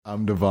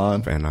I'm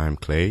Devon. And I'm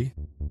Clay.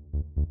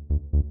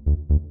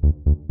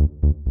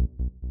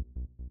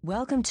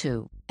 Welcome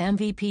to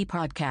MVP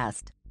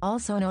Podcast,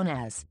 also known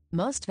as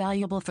Most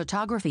Valuable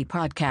Photography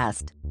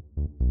Podcast.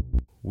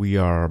 We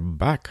are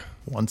back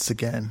Once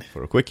again.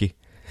 for a quickie.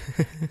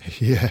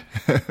 Yeah.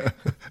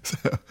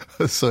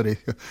 so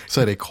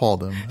they call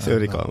them. So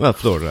they call it. Well,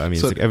 Florida. I mean,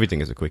 So- it's like everything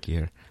is a quickie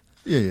here.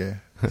 Yeah.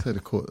 So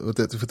what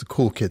the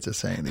cool kids are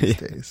saying these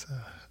days.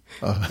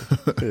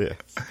 Yeah.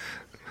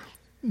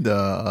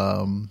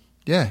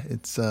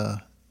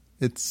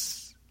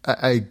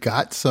 I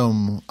got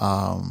some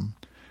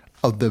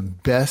of the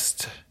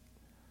best,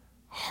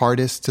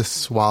 hardest to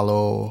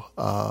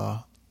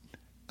swallow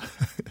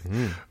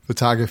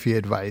photography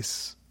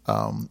advice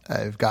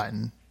I've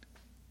gotten,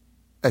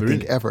 I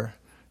think, ever.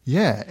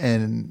 Yeah,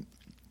 and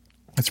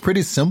it's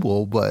pretty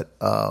simple, but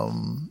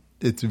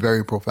it's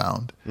very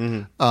profound.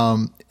 And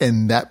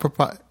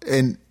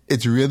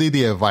it's really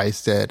the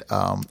advice that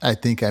I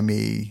think I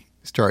may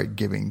start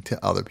giving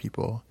to other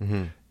people.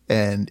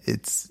 And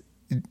it's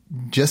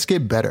just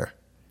get better.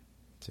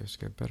 Just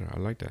get better. I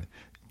like that.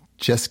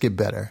 Just get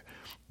better.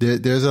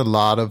 There's a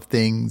lot of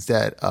things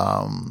that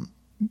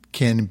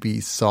can be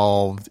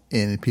solved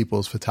in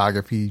people's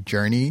photography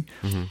journey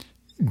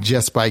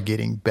just by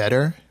getting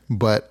better.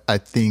 But I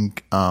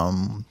think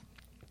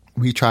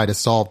we try to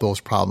solve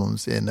those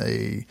problems in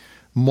a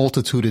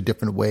multitude of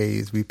different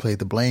ways. We play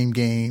the blame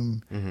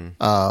game.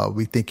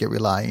 We think it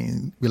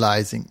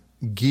realizing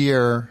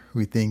gear.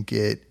 We think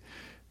it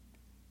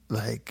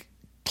like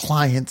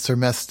clients are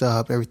messed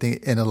up, everything.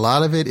 And a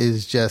lot of it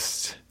is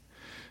just,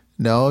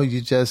 no,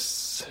 you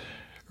just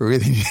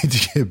really need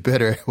to get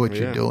better at what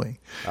you're doing.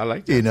 I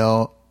like that. You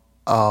know,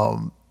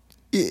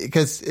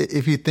 because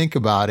if you think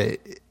about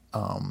it,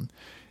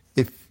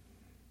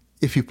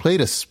 if you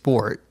played a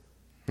sport,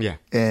 Yeah.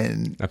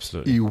 and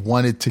Absolutely. you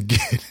wanted to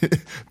get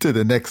to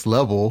the next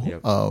level,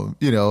 Yep.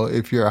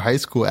 if you're a high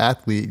school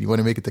athlete, you want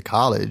to make it to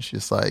college,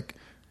 it's like,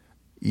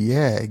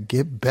 yeah,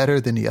 get better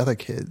than the other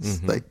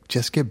kids. Like,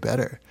 just get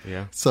better.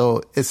 Yeah.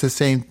 So it's the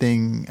same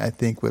thing, I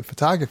think, with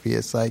photography.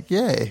 It's like,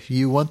 yeah, if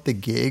you want the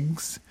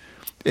gigs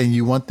and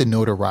you want the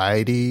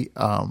notoriety,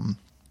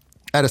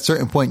 at a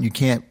certain point, you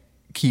can't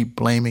keep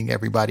blaming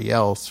everybody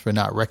else for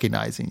not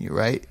recognizing you,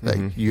 right?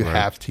 Like, you Right.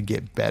 have to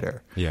get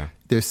better. Yeah.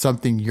 There's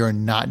something you're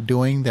not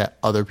doing that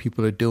other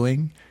people are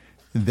doing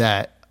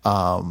that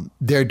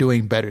they're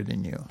doing better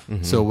than you.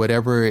 So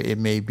whatever it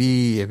may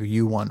be, if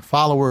you want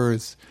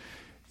followers,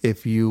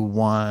 if you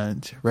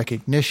want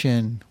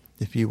recognition,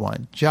 if you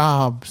want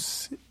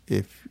jobs,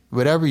 if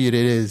whatever it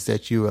is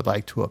that you would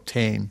like to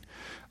obtain,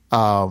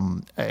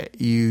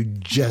 you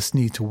just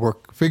need to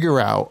figure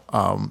out.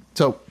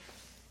 So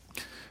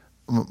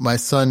my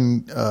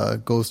son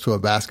goes to a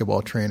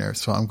basketball trainer,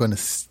 so I'm going to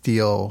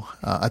steal.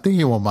 I think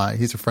he won't mind.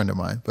 He's a friend of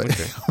mine, but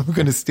I'm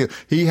going to steal.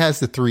 He has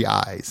the 3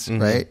 I's,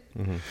 right?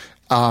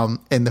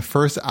 And the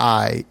first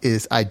I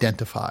is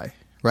identify,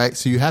 right?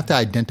 So you have to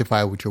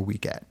identify what you're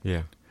weak at,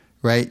 Yeah.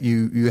 right?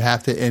 You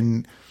have to,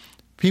 and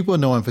people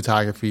know in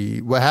photography,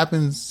 what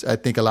happens, I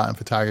think, a lot in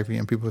photography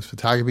and people's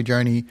photography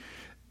journey,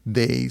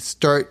 they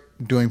start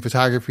doing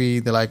photography.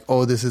 They're like,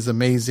 oh, this is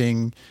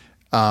amazing.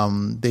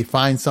 They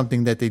find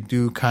something that they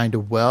do kind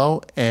of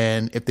well,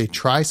 and if they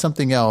try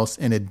something else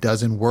and it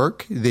doesn't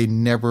work, they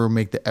never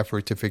make the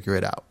effort to figure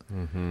it out.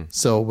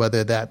 So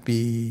whether that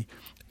be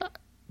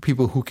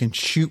people who can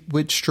shoot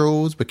with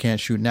strobes but can't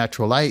shoot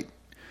natural light,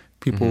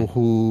 people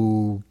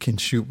who can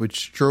shoot with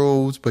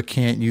strobes but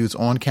can't use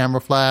on-camera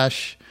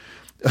flash,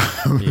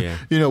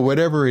 Yeah.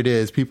 whatever it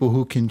is, people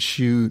who can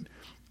shoot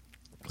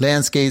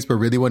landscapes but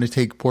really want to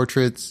take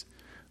portraits,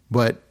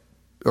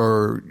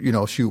 or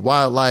shoot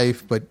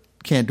wildlife but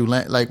can't do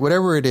like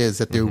whatever it is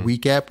that they're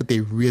weak at, but they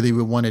really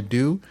would want to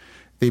do.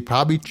 They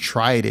probably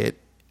tried it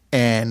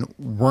and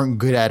weren't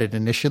good at it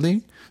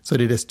initially, so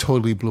they just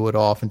totally blew it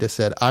off and just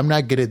said, "I'm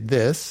not good at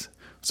this,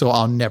 so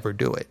I'll never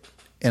do it,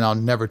 and I'll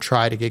never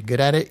try to get good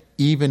at it,"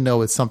 even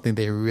though it's something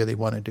they really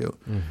want to do,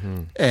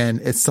 and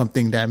it's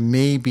something that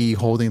may be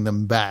holding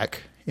them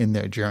back in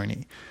their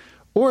journey.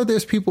 Or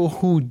there's people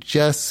who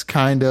just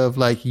kind of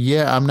like,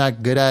 yeah, I'm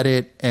not good at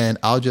it and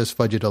I'll just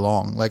fudge it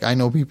along. Like, I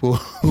know people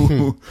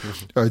who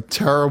are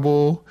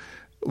terrible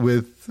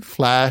with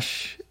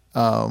flash,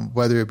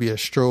 whether it be a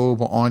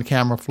strobe or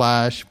on-camera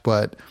flash,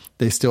 but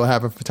they still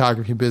have a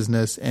photography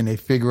business and they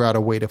figure out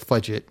a way to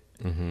fudge it,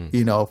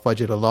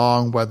 fudge it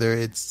along, whether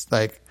it's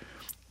like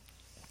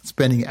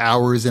spending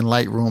hours in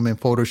Lightroom and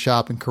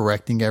Photoshop and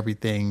correcting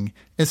everything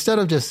instead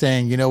of just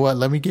saying, you know what,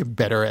 let me get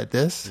better at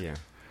this. Yeah.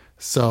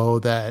 So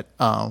that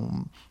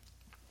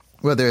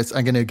whether it's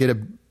I'm going to get a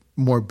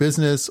more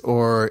business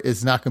or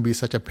it's not going to be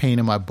such a pain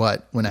in my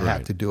butt when I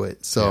have to do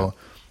it. So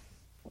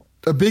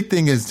a big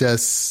thing is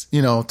just,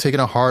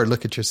 taking a hard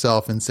look at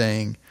yourself and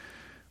saying,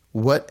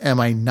 what am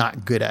I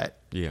not good at?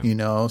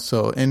 Yeah.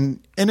 So in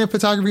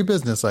photography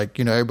business, like,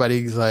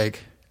 everybody's like,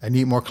 I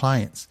need more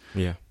clients.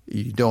 Yeah.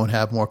 You don't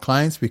have more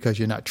clients because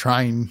you're not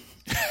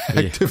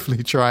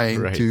actively trying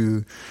Right.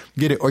 to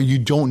get it, or you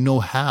don't know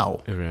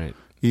how. Right.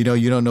 you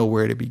don't know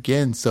where to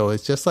begin. So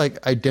it's just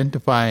like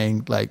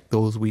identifying like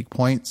those weak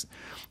points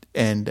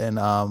and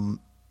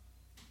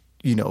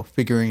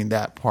figuring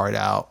that part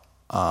out.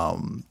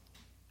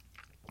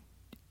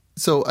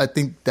 So I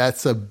think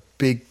that's a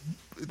big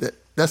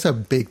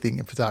thing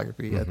in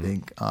photography. I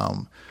think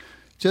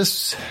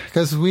just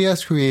because we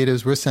as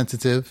creatives, we're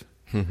sensitive.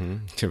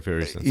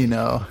 Very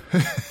sensitive.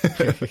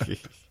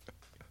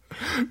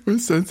 We're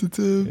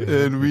sensitive,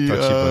 and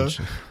touchy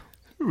bunch.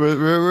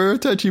 We're a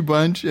touchy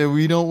bunch, and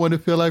we don't want to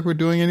feel like we're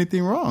doing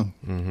anything wrong.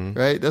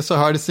 Right? That's the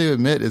hardest thing to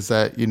admit, is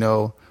that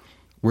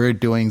we're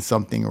doing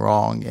something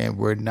wrong, and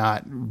we're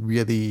not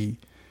really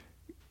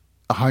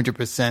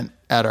 100%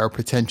 at our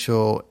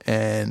potential,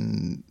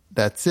 and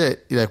that's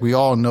it. Like, we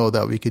all know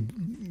that we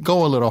could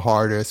go a little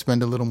harder,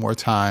 spend a little more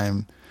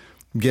time,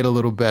 get a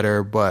little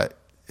better, but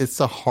it's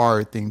a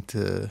hard thing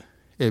to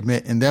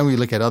admit. And then we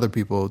look at other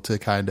people to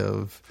kind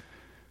of,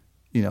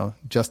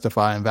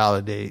 justify and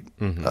validate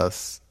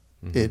us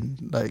in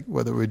like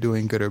whether we're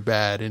doing good or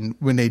bad. And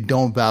when they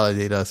don't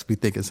validate us, we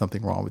think there's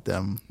something wrong with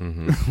them.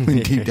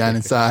 When deep down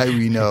inside,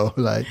 we know,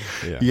 like,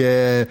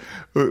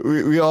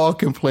 we all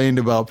complained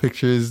about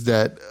pictures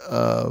that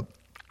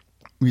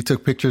we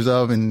took pictures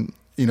of, and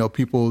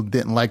people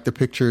didn't like the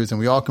pictures, and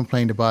we all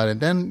complained about it.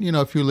 Then,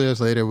 a few years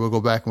later, we'll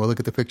go back and we'll look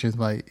at the pictures and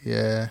be like,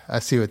 yeah, I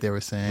see what they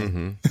were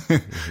saying.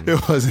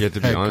 It wasn't You have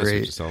to be honest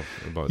with yourself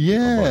about what you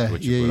put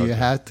out you there.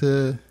 have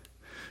to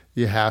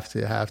you have to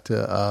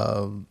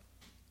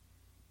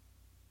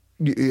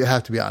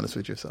be honest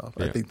with yourself.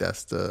 I think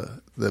that's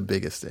the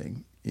biggest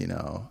thing, we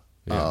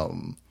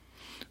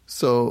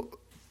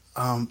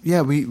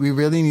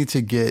really need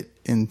to get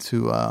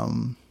into,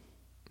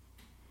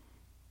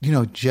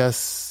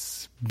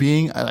 just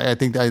being, I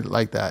think I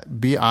like that.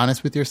 Be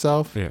honest with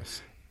yourself.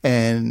 Yes.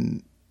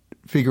 And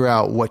figure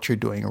out what you're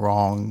doing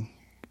wrong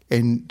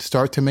and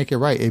start to make it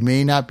right. It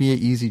may not be an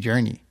easy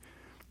journey.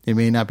 It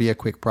may not be a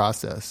quick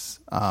process.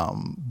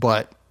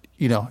 But,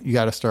 you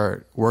got to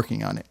start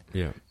working on it.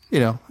 Yeah.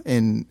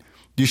 And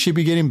you should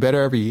be getting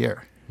better every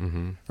year,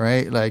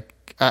 right?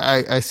 Like,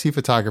 I see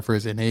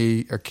photographers, and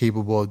they are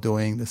capable of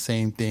doing the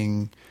same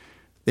thing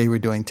they were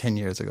doing 10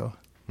 years ago,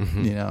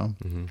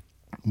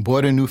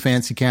 Bought a new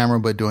fancy camera,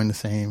 but doing the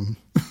same,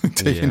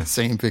 taking the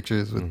same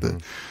pictures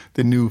with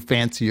the new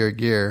fancier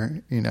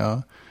gear,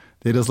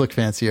 They just look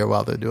fancier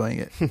while they're doing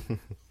it.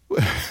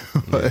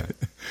 But,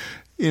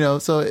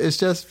 so it's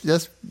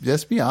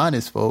just be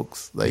honest,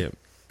 folks. Like,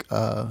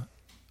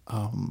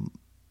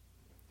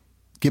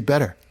 get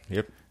better.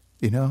 Yep.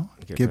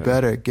 Get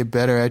better. Get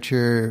better at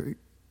your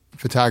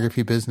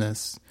photography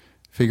business.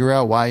 Figure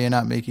out why you're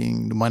not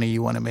making the money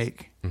you want to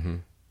make.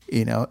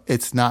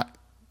 It's not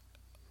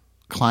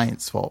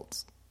clients'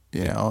 faults.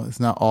 It's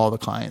not all the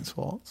clients'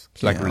 faults.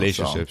 It's like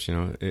relationships,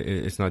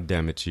 it's not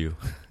them, it's you.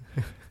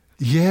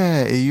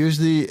 Yeah, it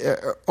usually,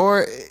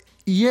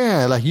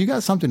 like, you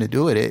got something to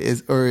do with it.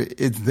 It's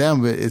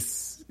them, but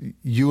it's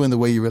you and the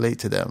way you relate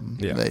to them.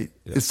 Yeah. Like,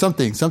 it's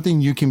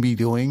something you can be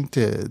doing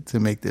to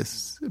make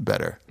this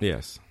better.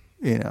 Yes.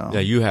 Yeah,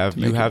 you have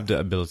the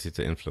ability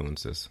to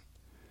influence this.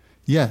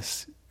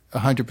 Yes,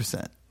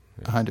 100%.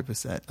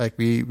 100%. Like,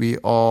 we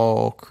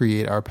all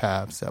create our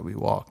paths that we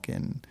walk,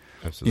 and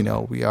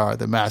Absolutely. We are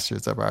the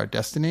masters of our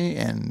destiny,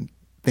 and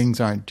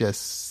things aren't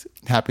just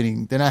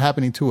happening. They're not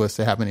happening to us.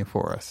 They're happening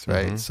for us.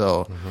 Right.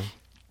 So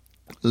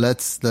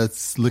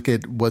let's look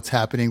at what's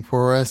happening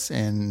for us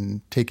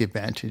and take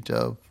advantage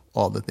of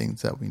all the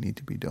things that we need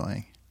to be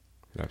doing.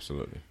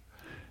 Absolutely.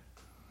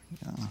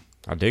 Yeah.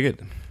 I dig it.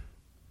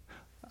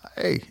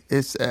 Hey,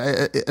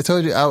 I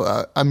told you,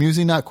 I'm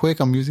usually not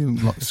quick. I'm usually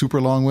super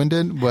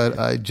long-winded, but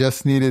I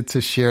just needed to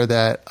share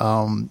that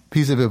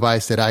piece of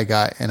advice that I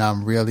got, and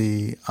I'm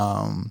really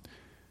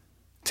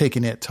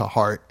taking it to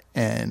heart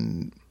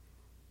and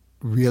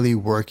really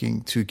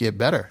working to get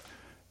better.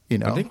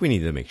 I think we need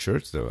to make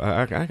shirts, though.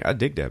 I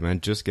dig that,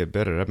 man. Just get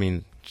better. I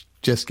mean,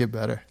 just get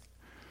better.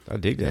 I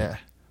dig that. Yeah.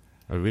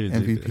 I really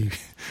dig that.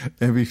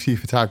 MVP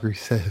photography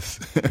says,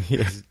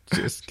 yes,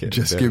 just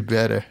get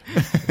better.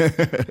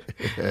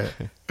 Yeah.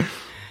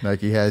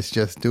 Nike has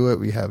just do it.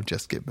 We have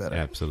just get better.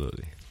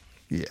 Absolutely.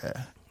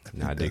 Yeah.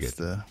 I dig it.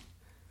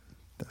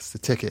 That's the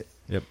ticket.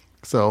 Yep.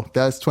 So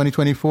that's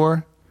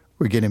 2024.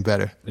 We're getting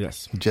better.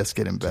 Yes. Just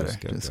getting better.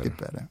 Just get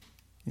better.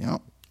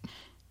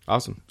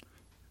 Awesome.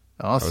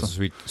 That was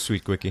a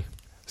sweet quickie.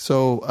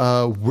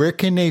 So where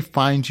can they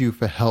find you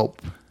for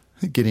help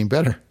getting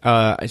better?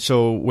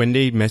 So when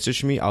they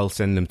message me, I'll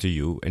send them to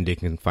you, and they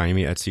can find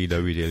me at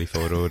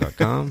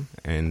cwdailyphoto.com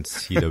and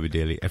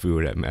CWDaily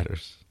everywhere that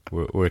matters.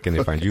 Where can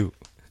they find you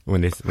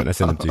when I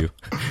send them to you?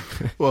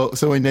 Well,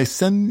 so when you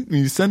send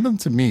them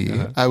to me,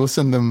 I will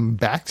send them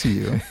back to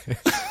you.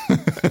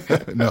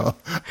 No,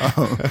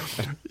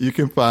 you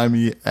can find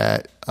me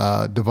at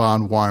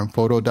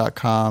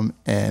DevonWarrenPhoto.com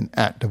and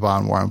at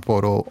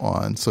DevonWarrenPhoto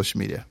on social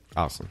media.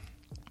 Awesome.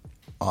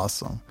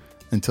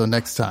 Until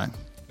next time.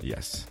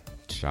 Yes.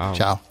 Ciao.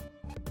 Ciao.